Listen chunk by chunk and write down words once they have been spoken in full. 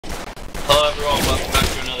Hello everyone, welcome back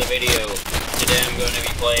to another video. Today I'm going to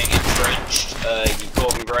be playing Entrenched. You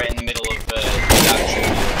caught me right in the middle of the action.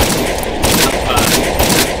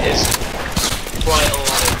 It's quite a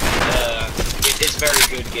lot of, it's a very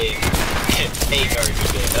good game. A very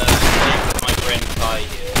good game. I'm playing with my friend Kai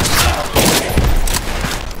here.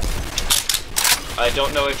 I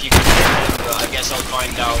don't know if you can hear him, but I guess I'll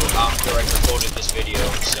find out after I recorded this video,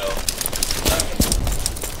 so...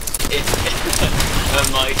 I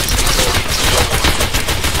might just be talking to no one,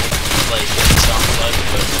 like, it sounds like,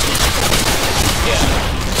 but, yeah.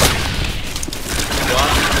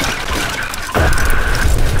 What?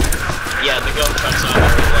 Yeah, the gunshots are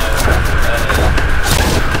very low.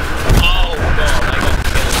 Oh god, I got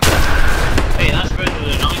killed. Hey, that's better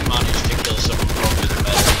than I managed to kill someone from the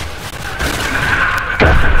bed.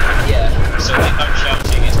 Yeah, so if I'm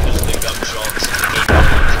shouting, it's because of the gunshots and the game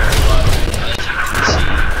volume's very low, as you can see.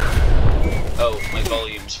 Oh, my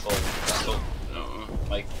volume's full. No,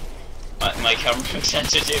 my camera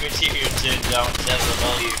sensitivity was turned down to the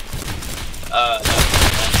volume. No.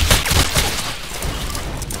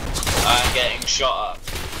 I'm getting shot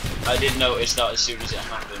at. I did notice that as soon as it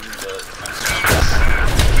happened, but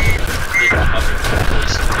didn't happen for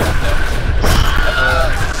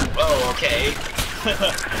oh, okay.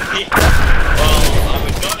 Well, I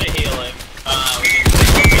was gonna heal him. I was gonna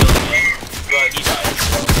think of healing him, but he died,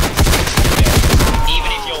 so.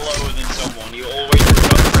 Even if you're lower than someone, you always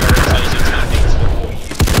prioritize your teammates before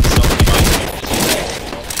you do something I think is better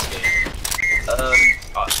in this game.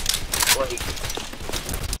 Like,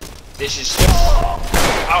 this is just...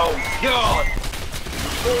 Oh, God!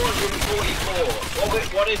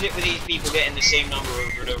 444! What is it with these people getting the same number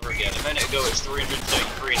over and over again? A minute ago it was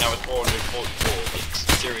 333, now it's 444. Like,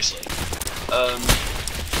 seriously.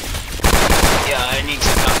 Yeah, I need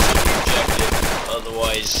to capture the objective,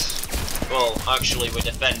 otherwise... Well, actually, we're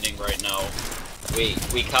defending right now.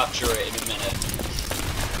 We capture it in a minute.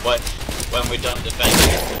 When we're done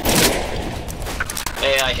defending.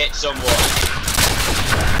 Hey, I hit someone.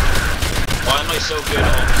 Why am I so good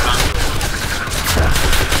on camera?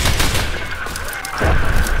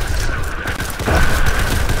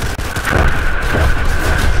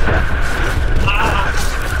 Ah!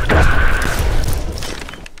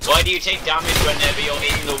 Why do you take damage whenever you're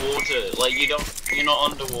in the water? Like, you're not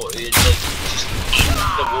underwater, it's like, just in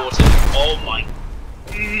the water. Oh my...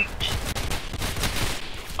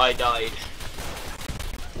 I died.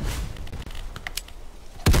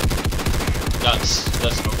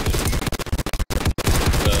 That's not good.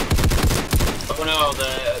 Oh no,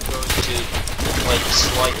 they're going to, like,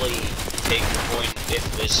 slightly take the point if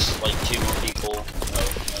there's, like, 2 more people. No,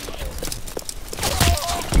 never mind.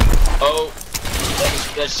 Oh!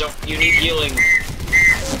 There's some... You need healing.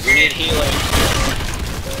 You need healing.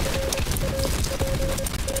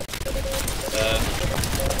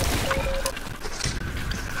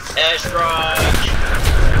 Airstrike!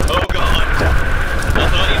 Oh god! I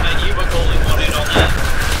thought you meant you were calling one in on that.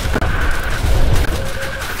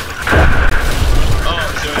 Oh,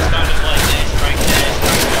 so it's kind of like airstrike to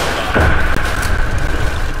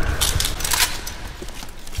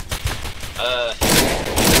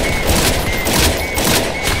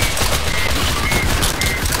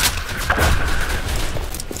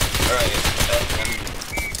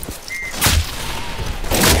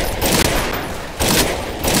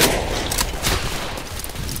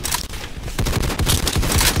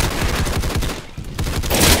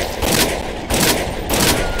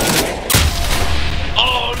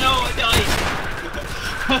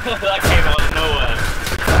that came out of nowhere.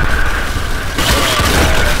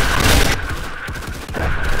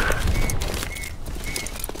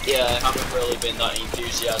 Yeah, I haven't really been that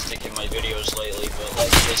enthusiastic in my videos lately, but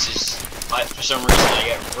like this is, for some reason I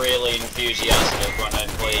get really enthusiastic when I'm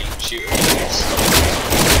playing shooter games.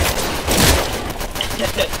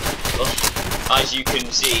 As you can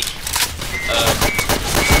see, well,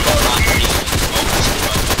 that team is obviously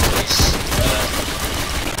on the place.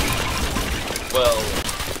 Well,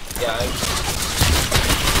 yeah,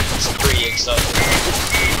 it's pretty exciting.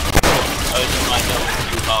 I don't mind how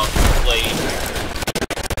you have played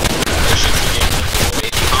a shooter game before.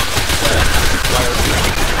 If you haven't, why are you?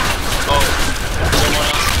 Oh, someone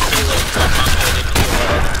else is healing.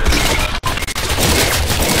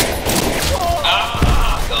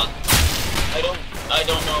 Ah, God. I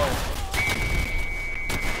don't know.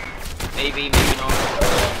 Maybe not.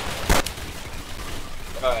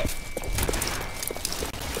 Alright.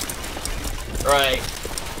 Right,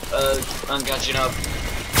 I'm catching up.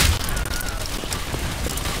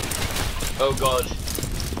 Oh god.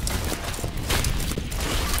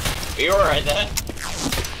 Are you alright there?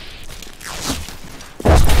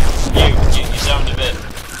 You.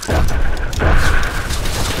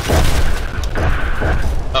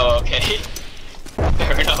 Oh, okay.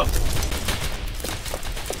 Fair enough.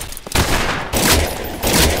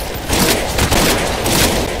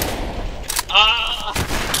 Ah!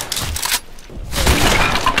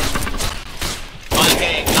 My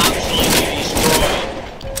game absolutely destroyed.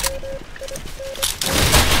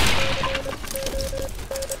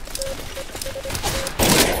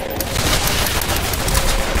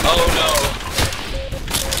 Oh no.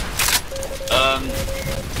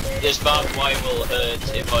 This barbed wire will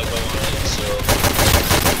hurt if I go on it, so...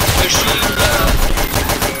 Machine gun!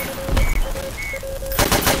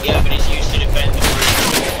 Yeah, but it's used to defend the bridge,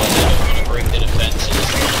 and I don't want to break the defenses.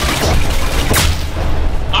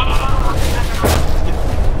 Ah!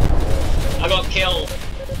 I got killed!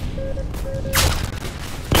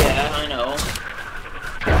 Yeah, I know.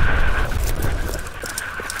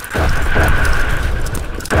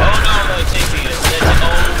 Oh no, they're taking it.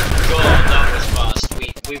 Oh god, that was fast.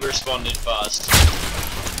 We responded fast.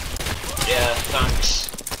 Yeah, thanks.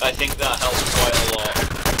 I think that helped quite a lot.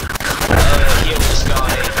 Heal this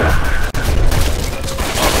guy.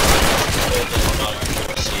 Oh, it doesn't matter, I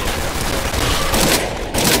can't see it.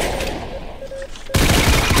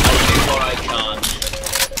 I'll do what I can,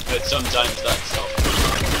 but sometimes that's not.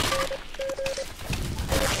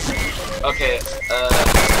 Okay, oh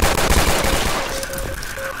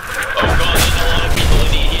god, there's a lot of people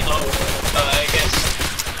in here, though.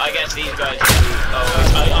 I guess these guys do. Oh,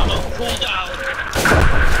 I'm on cooldown!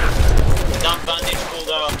 Damn bandage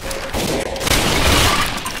cooldown.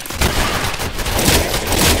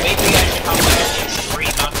 Maybe I should have like at least 3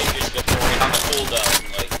 bandages before I have a cooldown.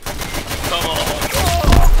 Like, come on.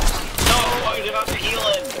 No, I would have to heal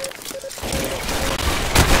him.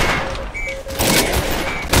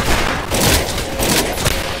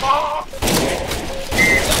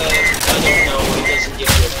 I don't know, it doesn't give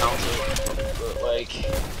you a counter, but like...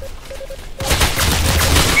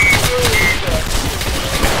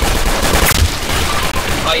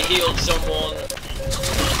 I healed someone.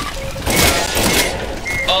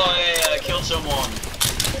 Oh yeah, I killed someone.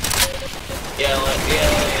 Yeah, my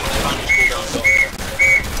bandage cooldown go.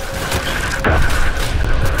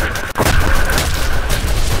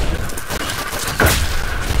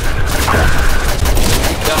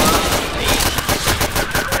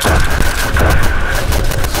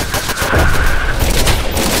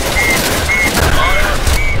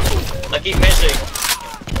 I keep missing.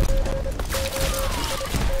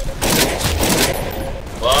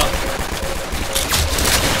 What?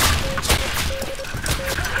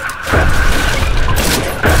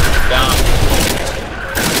 Down.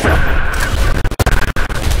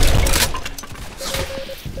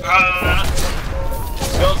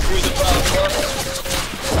 Go through the barbed.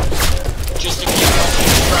 Just to keep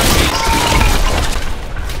watching scratches.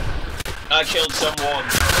 I killed someone.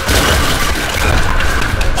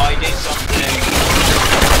 I did something.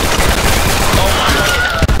 Oh my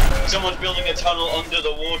god! Someone's building a tunnel under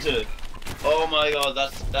the water. Oh my god,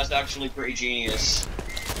 that's actually pretty genius.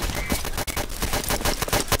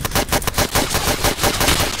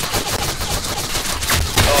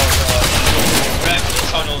 Oh god. Remember the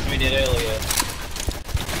tunnels we did earlier?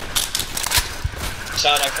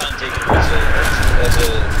 Sad I can't take it as a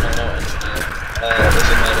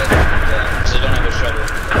medic, so I don't have a shovel.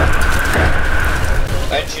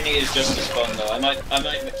 Engineer is just as fun though. I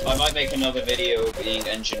might make another video of being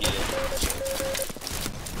engineer.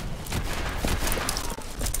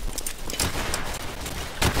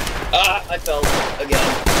 Ah, I fell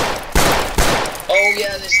again. Oh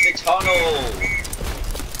yeah, this is the tunnel.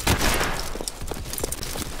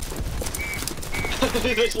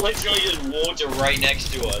 There's literally just water right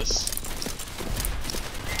next to us.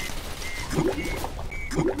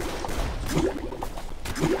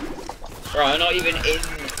 Right, I'm not even in,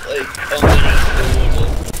 like, underneath the water.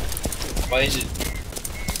 Why is it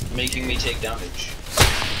making me take damage?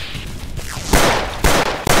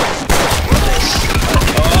 This.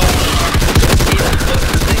 Oh!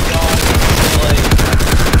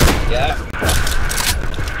 Yeah.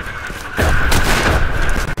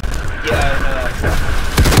 Yeah, I know.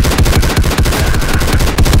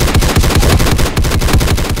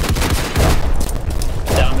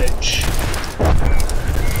 Damage.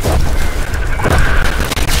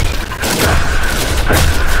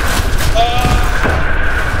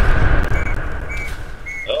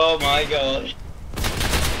 Oh my god.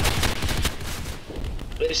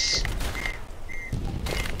 This...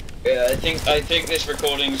 Yeah, I think this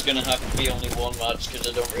recording is gonna have to be only one match because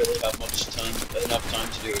I don't really have enough time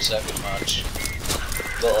to do a second match.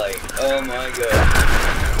 But like, oh my god.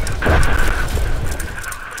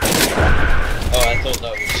 Oh, I thought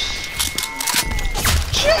that was...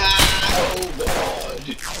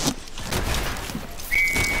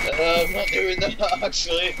 doing that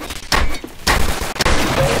actually.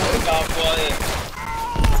 Oh, not quiet.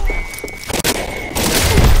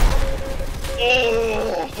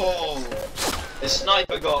 Oh, the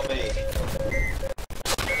sniper got me.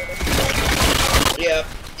 Yeah,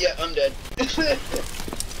 I'm dead.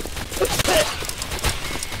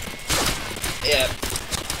 Yeah.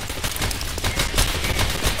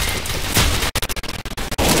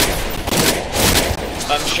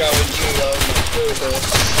 I'm showing too low.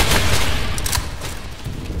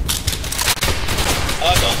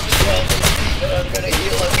 I'm on the 12, but I'm gonna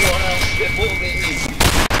heal everyone else before me.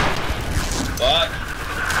 What?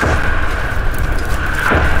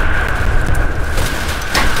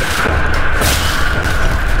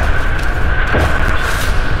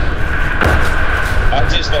 I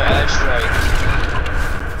just got airstrike.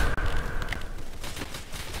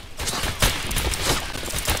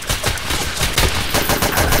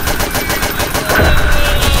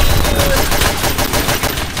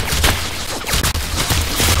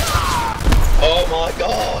 Oh my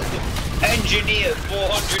god! Engineer 448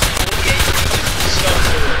 meters.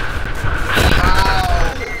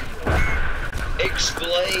 How?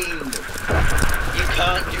 Explain! You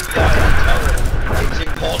can't do that in tower. It's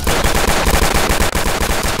impossible.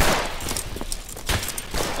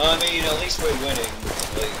 I mean, at least we're winning.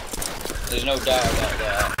 Like, there's no doubt about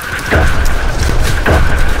that.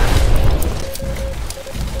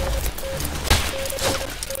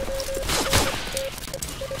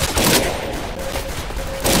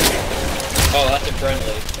 Oh, that's a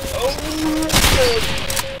friendly. Oh!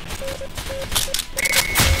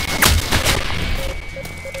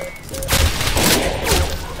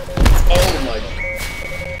 Oh my...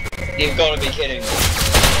 You've got to be kidding me.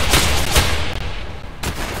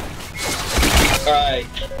 Alright.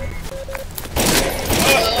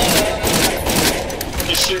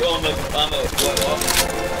 Just shoot on the ammo.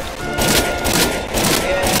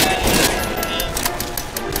 Yeah.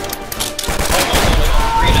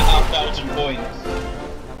 3,500 points.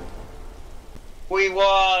 We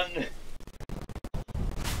won!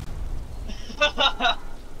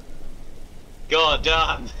 God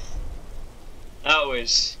damn. That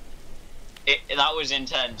was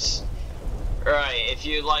intense. Right, if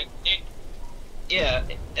you like it, yeah.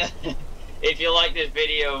 If you like this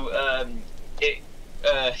video,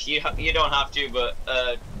 you don't have to, but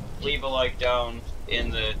leave a like down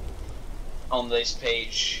on this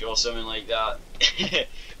page or something like that.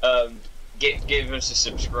 Give us a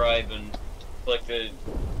subscribe and click the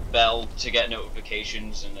bell to get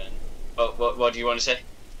notifications, and then what do you want to say?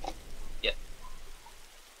 Yeah.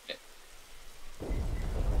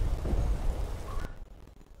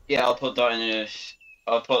 Yeah, I'll put that in a.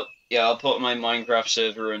 I'll put my Minecraft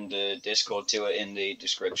server and the Discord to it in the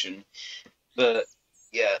description. But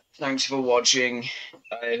yeah, thanks for watching.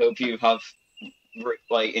 I hope you have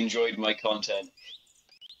enjoyed my content.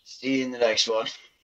 See you in the next one.